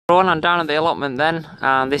I'm down at the allotment then,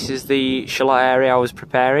 and this is the shallot area I was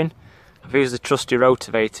preparing. I've used the trusty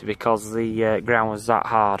rotavator because the ground was that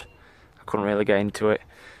hard. I couldn't really get into it.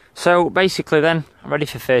 So basically then, I'm ready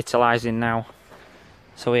for fertilising now.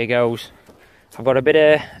 So here goes. I've got a bit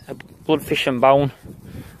of bloodfish and bone.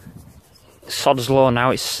 Sod's law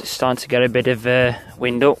now, it's starting to get a bit of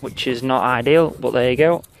wind up, which is not ideal, but there you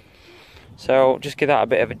go. So just give that a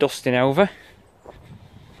bit of a dusting over.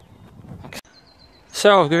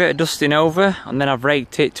 So I've given it a dusting over, and then I've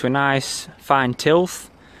raked it to a nice fine tilth,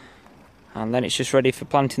 and then it's just ready for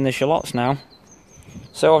planting the shallots now.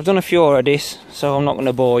 So I've done a few already, so I'm not going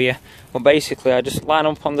to bore you, but basically I just line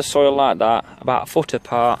up on the soil like that, about a foot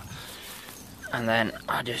apart, and then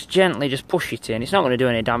I just gently just push it in. It's not going to do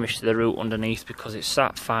any damage to the root underneath because it's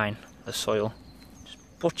that fine, the soil.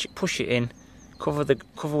 Just push it in, cover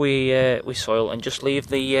with soil, and just leave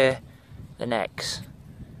the necks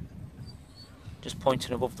just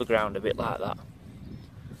pointing above the ground a bit like that.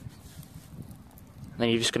 And then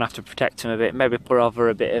you're just going to have to protect them a bit, maybe put over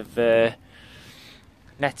a bit of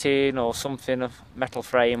netting or something, of metal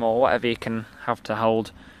frame or whatever you can have to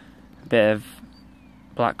hold a bit of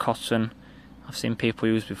black cotton. I've seen people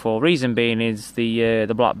use before. Reason being is the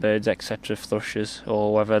blackbirds, etc., thrushes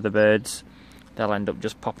or whatever the birds, they'll end up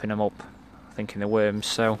just popping them up, thinking they're worms.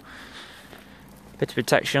 So a bit of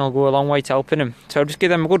protection will go a long way to helping them. So just give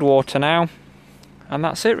them a good water now, and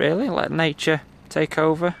that's it really. Let nature take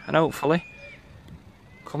over, and hopefully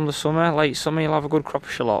come the summer, late summer, you'll have a good crop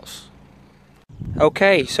of shallots.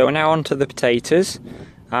 Okay, so we're now on to the potatoes,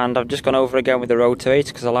 and I've just gone over again with the rotavator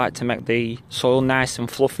because I like to make the soil nice and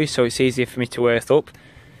fluffy so it's easier for me to earth up.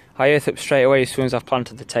 I earth up straight away as soon as I've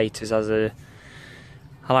planted the potatoes, I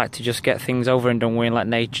like to just get things over and done with and let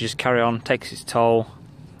nature just carry on, takes its toll.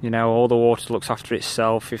 You know, all the water looks after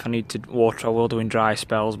itself. If I need to water, I will do in dry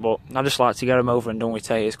spells, but I just like to get them over and done with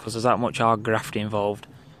potatoes because there's that much hard grafting involved.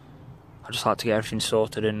 I just like to get everything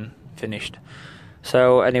sorted and finished.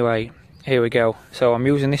 So anyway, here we go. So I'm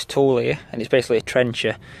using this tool here, and it's basically a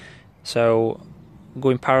trencher. So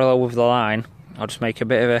going parallel with the line, I'll just make a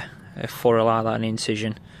bit of a furrow like that, an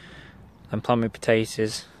incision, and plant my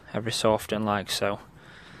potatoes every so often like so.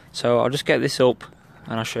 So I'll just get this up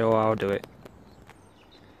and I'll show you how I'll do it.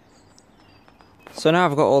 So now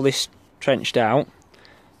I've got all this trenched out,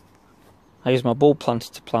 I use my bulb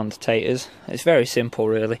planter to plant potatoes. It's very simple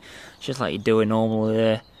really, it's just like you do a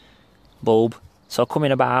normal bulb. So I'll come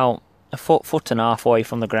in about a foot and a half away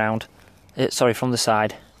from the ground, sorry, from the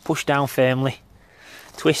side, push down firmly,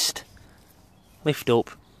 twist, lift up,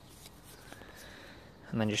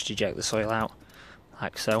 and then just eject the soil out,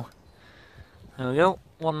 like so. There we go,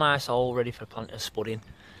 one nice hole ready for planting a spud in.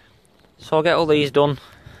 So I'll get all these done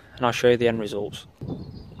and I'll show you the end results.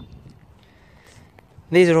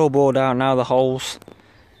 These are all bored out now, the holes.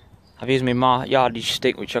 I've used my yardage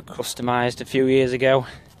stick which I customised a few years ago.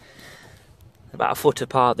 About a foot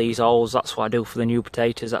apart these holes, that's what I do for the new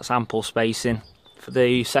potatoes, that's ample spacing. For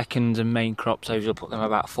the second and main crops I usually put them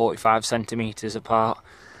about 45 centimetres apart.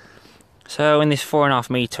 So in this 4.5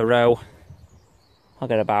 metre row, I'll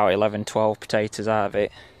get about 11-12 potatoes out of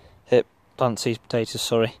it. Plant seed potatoes,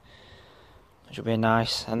 sorry. Which will be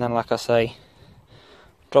nice. And then like I say,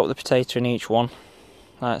 drop the potato in each one,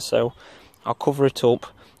 like so. I'll cover it up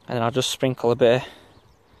and then I'll just sprinkle a bit of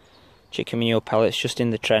chicken manure pellets just in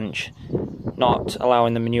the trench. Not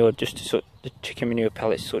allowing the manure just to the chicken manure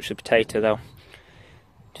pellets to touch the potato though.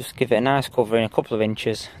 Just give it a nice covering, a couple of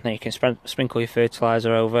inches, then you can sprinkle your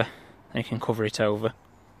fertiliser over and you can cover it over.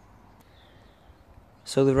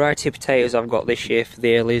 So the variety of potatoes I've got this year for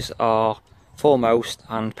the earlies are Foremost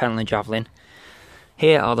and Penley Javelin.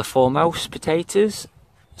 Here are the Foremost potatoes,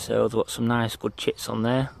 so they've got some nice good chits on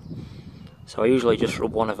there. So I usually just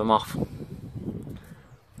rub one of them off.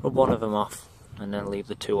 Rub one of them off and then leave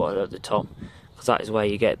the two at the top, because that is where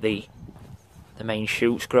you get the main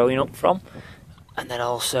shoots growing up from, and then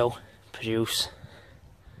also produce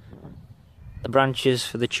the branches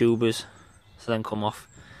for the tubers to then come off.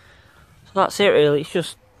 So that's it really, it's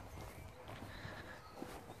just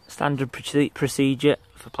standard procedure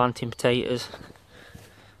for planting potatoes.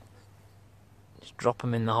 Just drop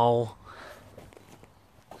them in the hole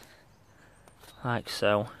like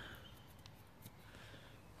so.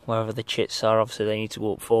 Wherever the chits are, obviously they need to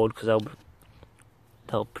go up forward because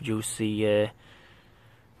they'll produce the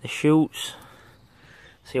shoots.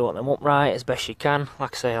 So you want them upright as best you can.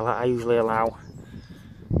 Like I say, I usually allow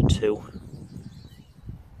two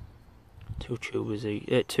tubers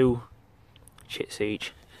each, two chits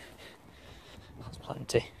each. That's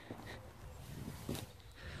plenty.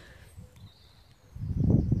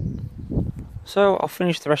 So I'll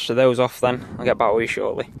finish the rest of those off then. I'll get back with you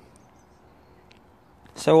shortly.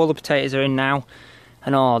 So all the potatoes are in now,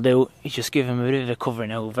 and all I'll do is just give them a bit of a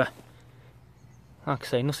covering over. Like I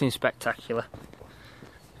say, nothing spectacular,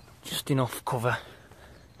 just enough cover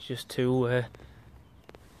just to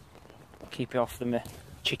keep it off the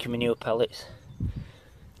chicken manure pellets.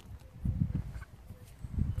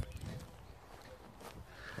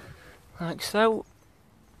 Like so.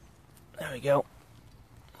 There we go.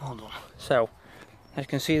 Hold on. So, as you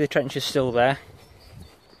can see, the trench is still there.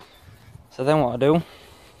 So then what I do,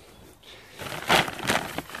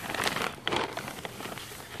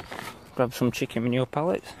 grab some chicken manure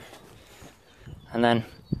pellets and then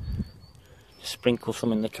just sprinkle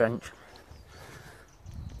some in the trench.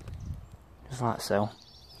 Just like so.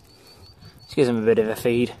 Just gives them a bit of a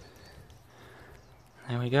feed.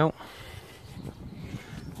 There we go.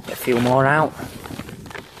 Get a few more out.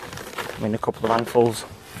 I mean, a couple of handfuls.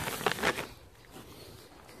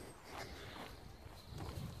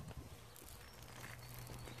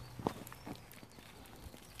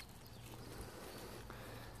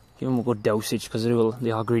 Give them a good dosage because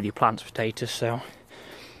they are greedy plants, potatoes, so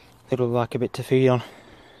they'll like a bit to feed on.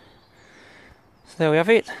 So there we have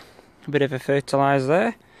it. A bit of a fertiliser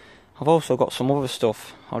there. I've also got some other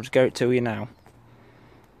stuff. I'll just get it to you now.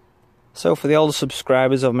 So for the older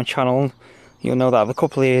subscribers of my channel, you'll know that for a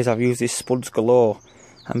couple of years I've used this Spuds Galore,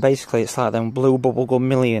 and basically it's like them blue bubblegum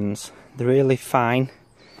millions. They're really fine,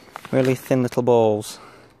 really thin little balls,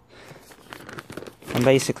 and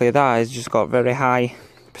basically that has just got very high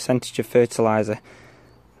percentage of fertiliser.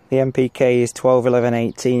 The NPK is 12, 11,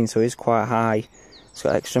 18, so it's quite high. It's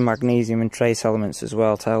got extra magnesium and trace elements as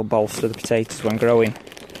well to help bolster the potatoes when growing.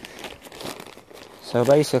 So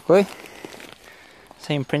basically,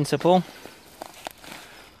 same principle.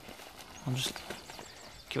 I'll just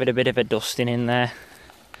give it a bit of a dusting in there.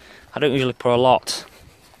 I don't usually put a lot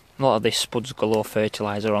of this Spuds Galore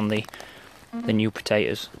fertiliser on the new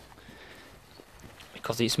potatoes,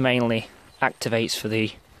 because it's mainly activates for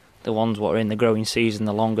the ones what are in the growing season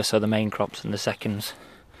the longer, so the main crops and the seconds.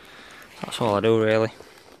 That's all I do really.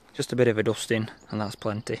 Just a bit of a dusting and that's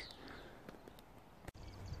plenty.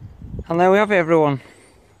 And there we have it, everyone.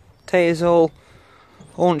 Potatoes all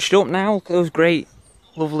haunched up now. Look at those great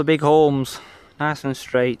lovely big haulms, nice and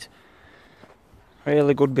straight.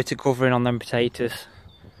 Really good bit of covering on them potatoes,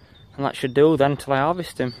 and that should do then till I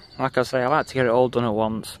harvest them. Like I say, I like to get it all done at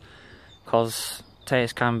once because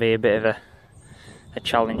potatoes can be a bit of a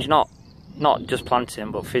challenge, not just planting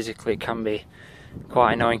them, but physically it can be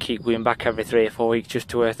quite annoying. Keep going back every 3 or 4 weeks just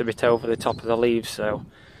to earth a bit over the top of the leaves. So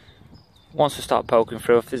once I start poking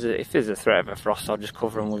through, if there's a threat of a frost, I'll just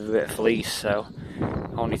cover them with a bit of fleece, so I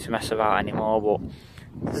won't need to mess about anymore. But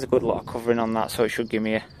there's a good lot of covering on that, so it should give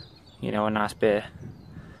me a nice bit of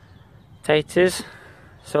potatoes.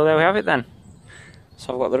 So there we have it then.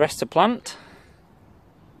 So I've got the rest to plant.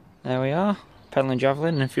 There we are, pedal and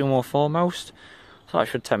javelin and a few more foremost. So that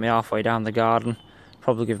should take me halfway down the garden.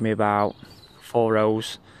 Probably give me about 4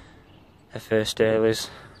 rows of first earlies,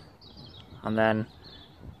 and then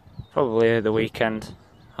probably at the weekend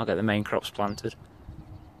I'll get the main crops planted.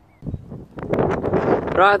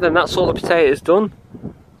 Right then, that's all the potatoes done,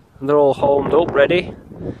 and they're all homed up ready.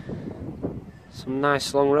 Some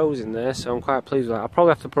nice long rows in there, so I'm quite pleased with that. I'll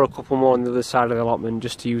probably have to put a couple more on the other side of the allotment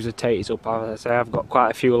just to use the potatoes up. As I say, I've got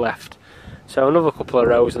quite a few left, so another couple of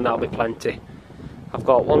rows and that'll be plenty. I've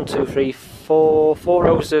got 1, 2, 3, 4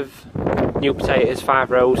 rows of new potatoes, 5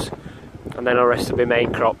 rows, and then the rest will be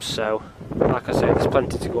main crops. So like I say, there's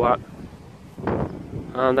plenty to go at,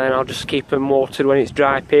 and then I'll just keep them watered when it's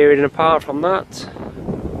dry period, and apart from that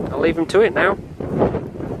I'll leave them to it now.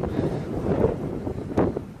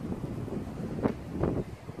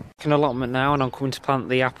 An allotment now, and I'm coming to plant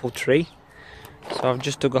the apple tree. So I've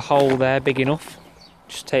just dug a hole there big enough.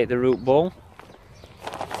 Just take the root ball.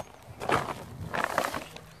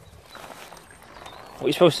 What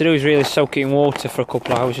you're supposed to do is really soak it in water for a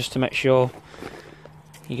couple of hours just to make sure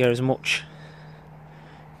you get as much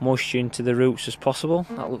moisture into the roots as possible.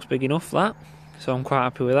 That looks big enough, that. So I'm quite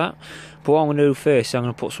happy with that. But what I'm going to do first is I'm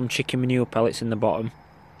going to put some chicken manure pellets in the bottom,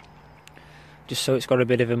 just so it's got a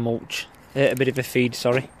bit of a mulch, a bit of a feed,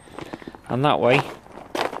 sorry. And that way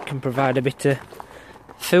it can provide a bit of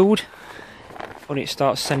food when it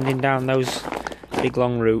starts sending down those big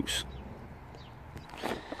long roots.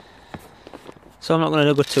 So I'm not going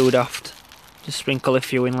to go too daft, just sprinkle a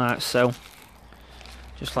few in like so,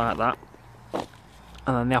 just like that,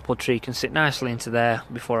 and then the apple tree can sit nicely into there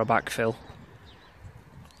before I backfill.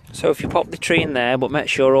 So if you pop the tree in there, but make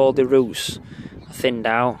sure all the roots are thinned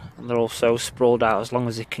out and they're also sprawled out as long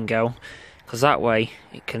as it can go, because that way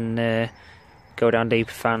it can go down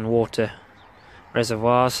deeper, find water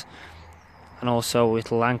reservoirs, and also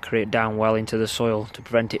it'll anchor it down well into the soil to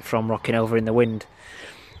prevent it from rocking over in the wind.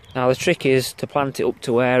 Now the trick is to plant it up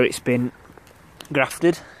to where it's been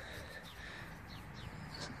grafted,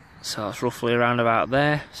 so it's roughly around about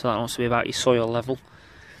there, so that wants to be about your soil level.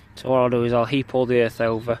 So what I'll do is I'll heap all the earth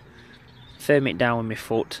over, firm it down with my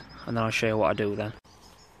foot, and then I'll show you what I do then.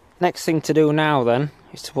 Next thing to do now then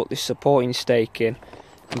is to put this supporting stake in,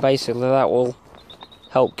 and basically that will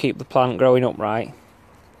help keep the plant growing upright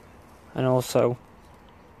and also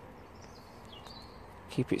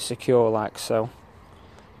keep it secure like so.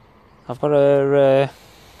 I've got a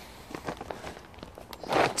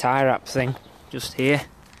tie wrap thing just here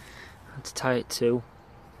to tie it to.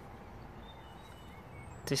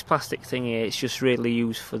 This plastic thing here, it's just really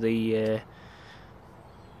used for the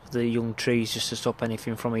young trees, just to stop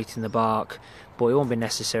anything from eating the bark, but it won't be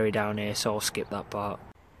necessary down here, so I'll skip that part.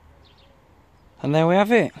 And there we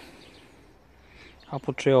have it,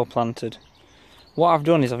 apple tree all planted. What I've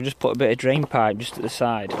done is I've just put a bit of drain pipe just at the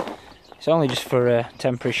side. It's only just for a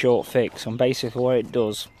temporary short fix, and basically what it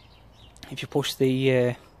does, if you push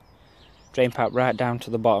the drain pipe right down to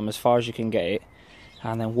the bottom as far as you can get it,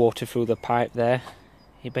 and then water through the pipe there,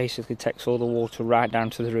 it basically takes all the water right down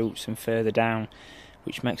to the roots and further down,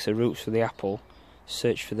 which makes the roots for the apple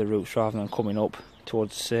search for the roots rather than coming up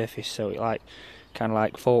towards the surface. So it kind of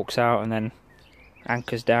like forks out and then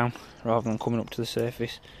anchors down rather than coming up to the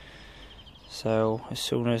surface. So as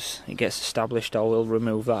soon as it gets established, I will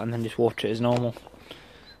remove that and then just water it as normal.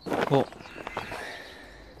 But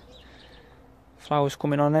flowers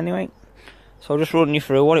coming on anyway. So I'll just run you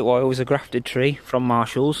through what it was. It was a grafted tree from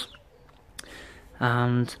Marshall's,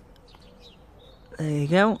 and there you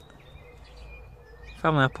go.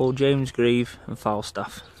 Family apple, James Grieve and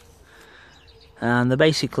Falstaff, and they're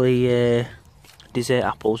basically dessert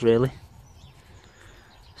apples really.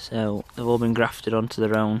 So they've all been grafted onto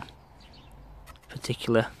their own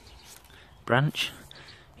particular branch.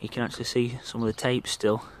 You can actually see some of the tape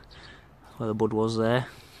still where the bud was there,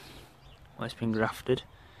 where it's been grafted.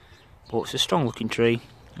 But it's a strong looking tree,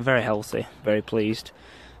 very healthy, very pleased.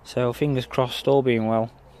 So fingers crossed, all being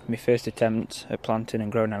well, my first attempt at planting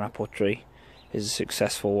and growing an apple tree is a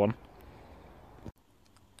successful one.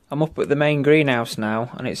 I'm up at the main greenhouse now,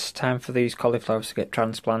 and it's time for these cauliflowers to get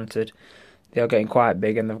transplanted. They are getting quite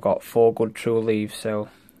big and they've got 4 good true leaves, so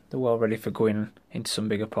they're well ready for going into some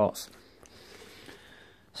bigger pots.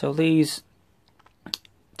 So these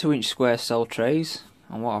 2-inch square cell trays,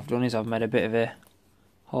 and what I've done is I've made a bit of a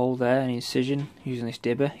hole there, an incision, using this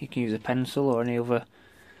dibber. You can use a pencil or any other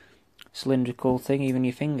cylindrical thing, even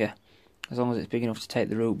your finger, as long as it's big enough to take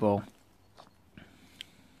the root ball.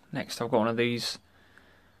 Next I've got one of these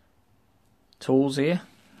tools here,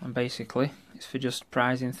 and basically it's for just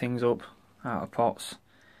prizing things up out of pots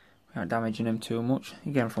without damaging them too much.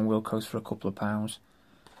 You get them from Wilko's for a couple of £.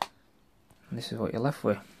 And this is what you're left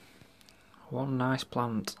with. One nice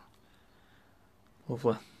plant.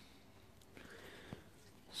 Lovely.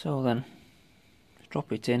 So then, just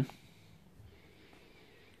drop it in.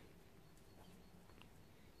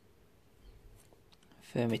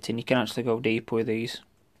 Firm it in. You can actually go deeper with these,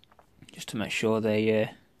 just to make sure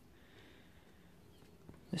they're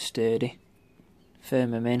sturdy.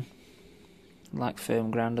 Firm them in, like firm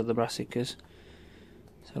ground of the brassicas.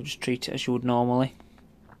 So just treat it as you would normally,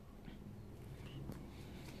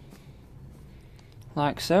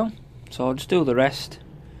 like so. So I'll just do the rest,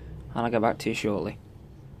 and I'll get back to you shortly.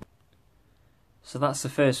 So that's the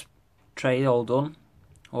first tray all done.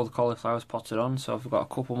 All the cauliflowers potted on, so I've got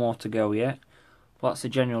a couple more to go yet. But that's the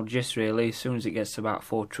general gist really. As soon as it gets to about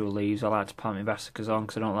 4 true leaves, I like to plant my brassicas on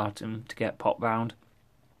because I don't like them to get pot bound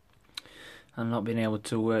and not being able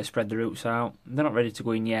to spread the roots out. They're not ready to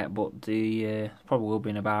go in yet, but they probably will be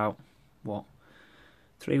in about, what,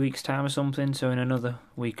 3 weeks time or something. So in another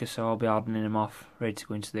week or so I'll be hardening them off, ready to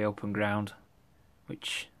go into the open ground,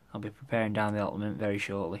 which I'll be preparing down the allotment very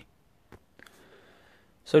shortly.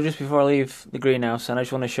 So just before I leave the greenhouse, and I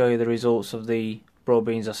just want to show you the results of the broad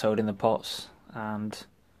beans I sowed in the pots, and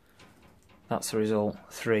that's the result,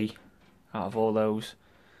 3 out of all those.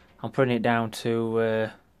 I'm putting it down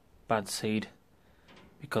to bad seed,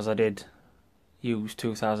 because I did use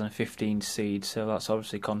 2015 seed, so that's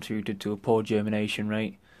obviously contributed to a poor germination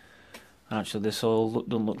rate. And actually the soil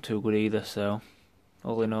doesn't look too good either, so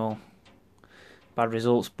all in all, bad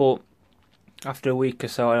results. But after a week or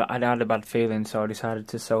so I'd had a bad feeling, so I decided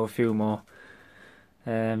to sow a few more,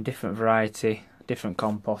 different variety, different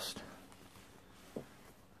compost,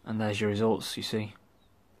 and there's your results, you see.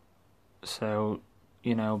 So,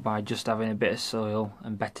 you know, by just having a bit of soil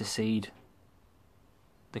and better seed,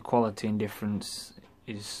 the quality and difference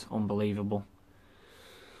is unbelievable.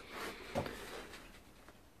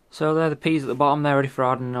 So they're the peas at the bottom, they're ready for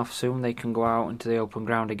hardening off soon. They can go out into the open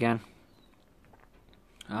ground again.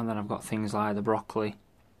 And then I've got things like the broccoli,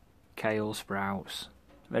 kale, sprouts,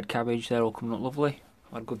 red cabbage, they're all coming up lovely.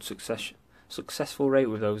 I've had good successful rate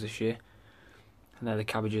with those this year. And they're the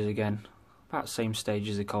cabbages again, about the same stage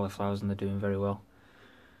as the cauliflowers, and they're doing very well.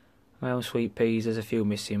 My own sweet peas, there's a few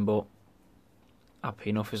missing, but happy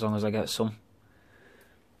enough as long as I get some.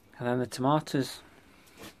 And then the tomatoes.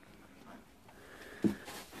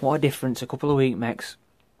 What a difference, a couple of week mechs.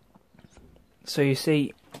 So you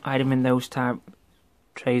see, I had them in those type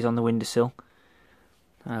trays on the windowsill.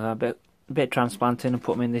 A bit of transplanting and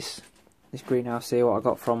put them in this greenhouse here, what I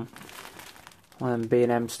got from one of them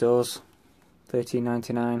B&M stores,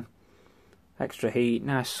 $13.99. Extra heat,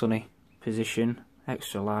 nice sunny position,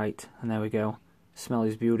 extra light, and there we go. The smell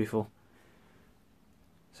is beautiful.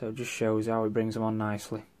 So it just shows how it brings them on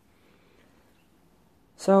nicely.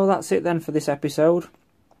 So that's it then for this episode.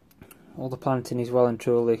 All the planting is well and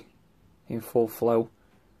truly in full flow,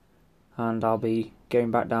 and I'll be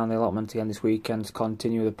going back down the allotment again this weekend to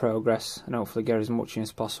continue the progress and hopefully get as much in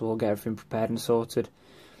as possible, get everything prepared and sorted.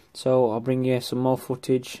 So I'll bring you some more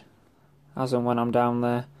footage as and when I'm down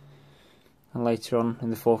there, and later on in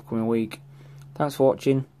the forthcoming week. Thanks for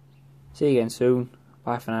watching, see you again soon,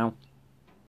 bye for now.